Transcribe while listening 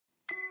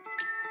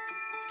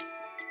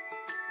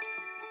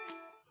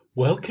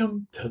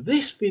Welcome to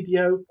this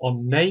video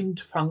on named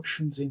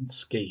functions in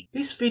Scheme.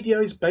 This video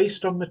is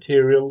based on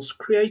materials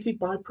created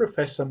by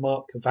Professor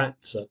Mark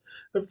Cavazza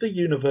of the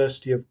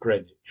University of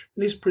Greenwich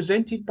and is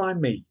presented by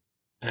me,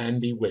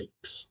 Andy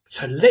Wicks.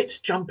 So let's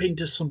jump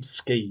into some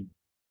Scheme.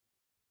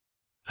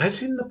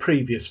 As in the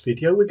previous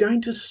video, we're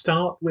going to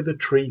start with a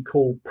tree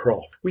called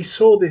prof. We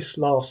saw this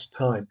last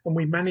time and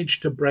we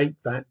managed to break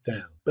that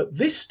down. But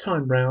this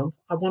time round,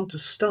 I want to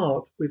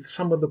start with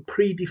some of the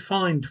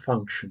predefined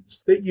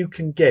functions that you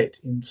can get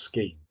in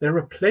Scheme. There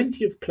are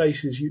plenty of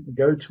places you can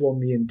go to on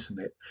the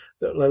internet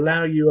that will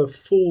allow you a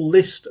full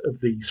list of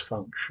these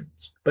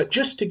functions. But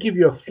just to give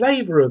you a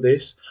flavour of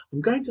this,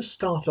 I'm going to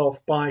start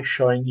off by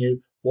showing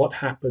you what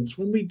happens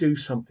when we do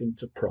something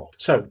to prof.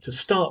 So to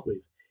start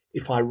with,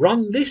 if I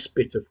run this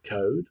bit of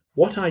code,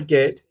 what I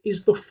get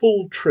is the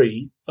full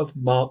tree of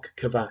Mark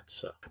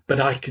Cavazza. But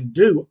I can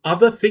do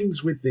other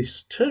things with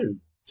this too.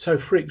 So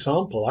for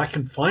example, I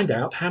can find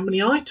out how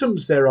many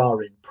items there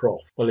are in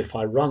prof. Well, if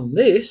I run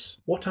this,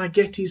 what I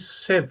get is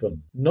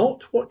 7,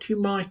 not what you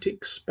might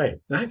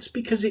expect. That's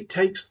because it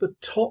takes the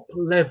top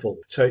level.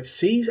 So it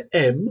sees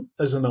M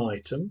as an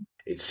item,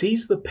 it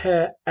sees the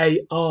pair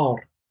AR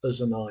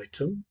as an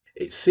item,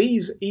 it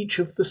sees each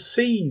of the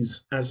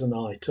C's as an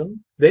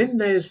item. Then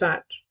there's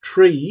that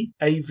tree,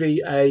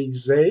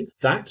 AVAZ,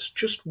 that's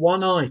just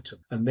one item.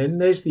 And then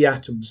there's the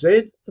atom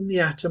Z and the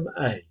atom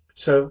A.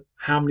 So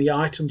how many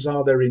items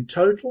are there in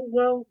total?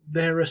 Well,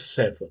 there are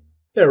 7.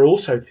 There are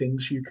also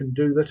things you can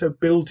do that are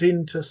built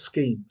into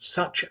Scheme,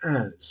 such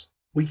as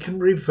we can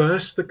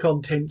reverse the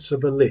contents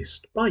of a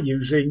list by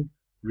using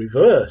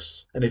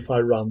reverse. And if I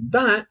run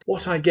that,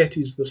 what I get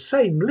is the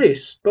same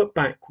list but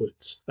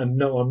backwards. And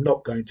no, I'm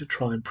not going to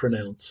try and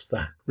pronounce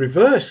that.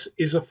 Reverse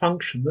is a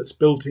function that's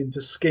built into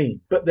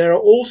Scheme, but there are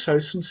also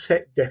some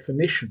set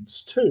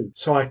definitions too.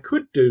 So I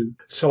could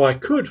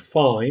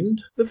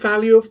find the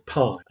value of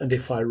pi, and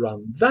if I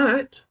run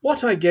that,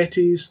 what I get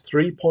is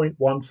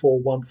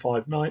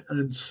 3.14159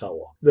 and so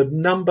on. The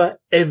number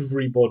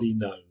everybody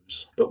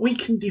knows. But we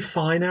can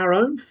define our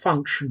own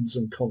functions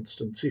and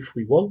constants if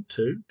we want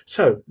to.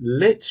 So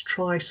let's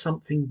try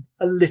something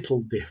a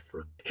little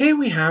different. Here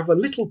we have a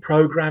little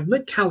program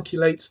that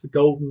calculates the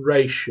golden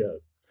ratio.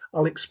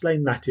 I'll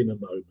explain that in a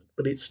moment,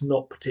 but it's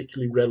not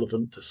particularly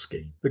relevant to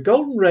Scheme. The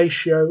golden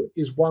ratio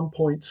is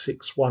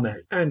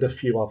 1.618 and a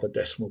few other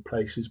decimal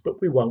places, but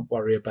we won't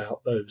worry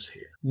about those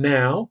here.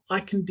 Now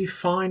I can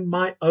define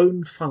my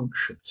own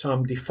function. So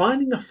I'm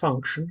defining a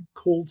function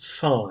called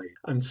side,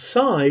 and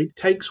side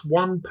takes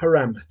one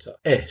parameter,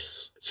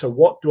 s. So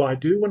what do I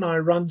do when I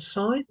run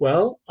side?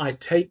 Well, I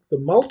take the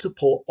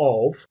multiple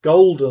of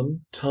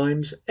golden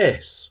times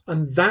s,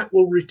 and that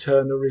will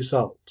return a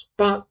result.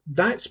 But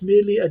that's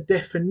merely a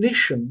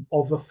definition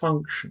of a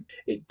function.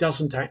 It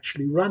doesn't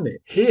actually run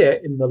it. Here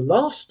in the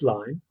last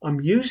line, I'm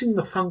using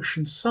the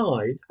function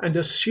side and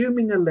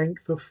assuming a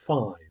length of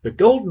 5. The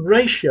golden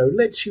ratio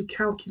lets you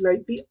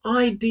calculate the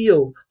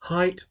ideal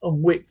height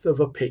and width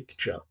of a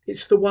picture.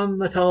 It's the one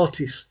that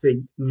artists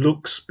think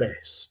looks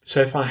best.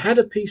 So if I had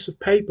a piece of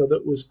paper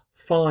that was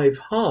 5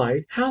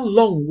 high, how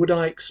long would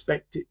I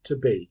expect it to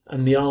be?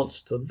 And the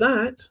answer to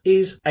that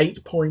is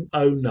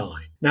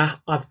 8.09.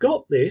 Now I've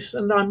got this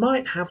and I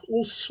might have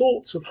all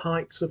sorts of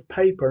heights of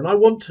paper and I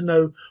want to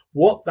know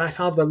what that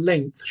other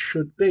length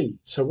should be.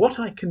 So what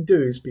I can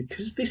do is,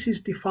 because this is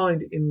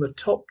defined in the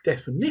top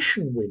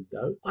definition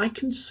window, I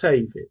can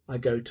save it. I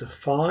go to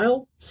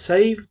File,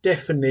 Save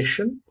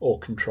Definition, or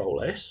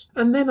Control S,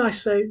 and then I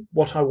say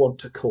what I want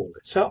to call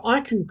it. So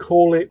I can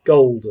call it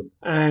golden,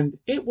 and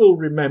it will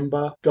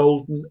remember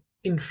golden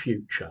in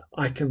future.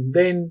 I can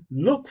then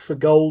look for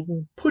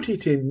golden, put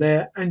it in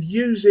there and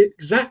use it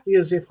exactly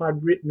as if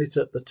I'd written it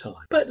at the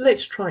time. But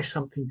let's try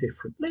something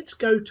different. Let's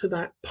go to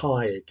that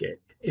pi again.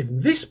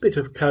 In this bit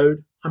of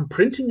code, I'm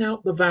printing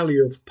out the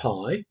value of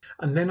pi,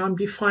 and then I'm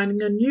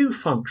defining a new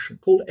function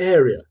called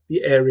area,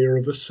 the area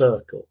of a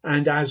circle.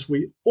 And as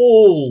we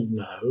all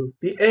know,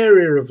 the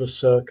area of a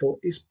circle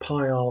is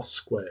pi r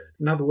squared.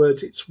 In other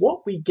words, it's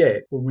what we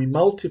get when we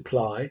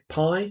multiply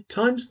pi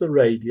times the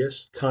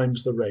radius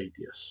times the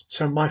radius.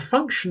 So my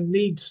function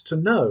needs to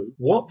know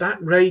what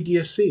that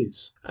radius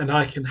is, and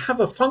I can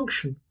have a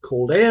function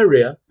called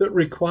area that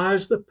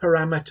requires the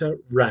parameter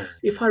rad.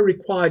 If I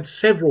required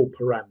several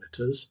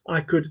parameters,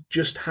 I could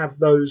just have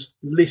those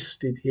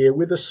listed here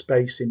with a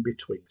space in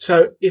between.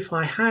 So if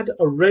I had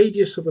a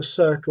radius of a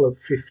circle of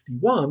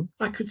 51,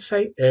 I could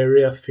say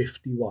area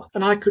 51,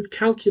 and I could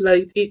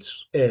calculate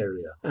its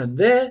area. And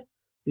there,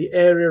 the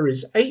area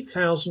is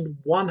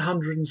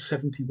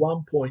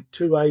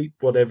 8,171.28,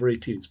 whatever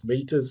it is,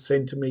 meters,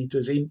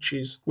 centimeters,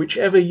 inches,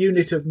 whichever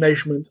unit of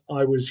measurement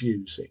I was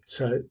using.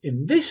 So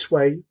in this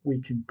way, we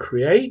can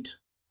create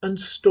and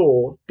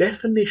store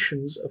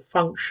definitions of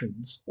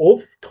functions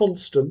of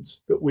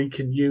constants that we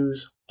can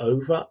use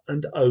over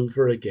and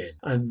over again.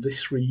 And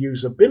this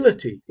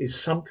reusability is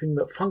something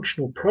that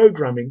functional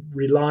programming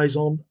relies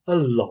on a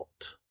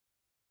lot.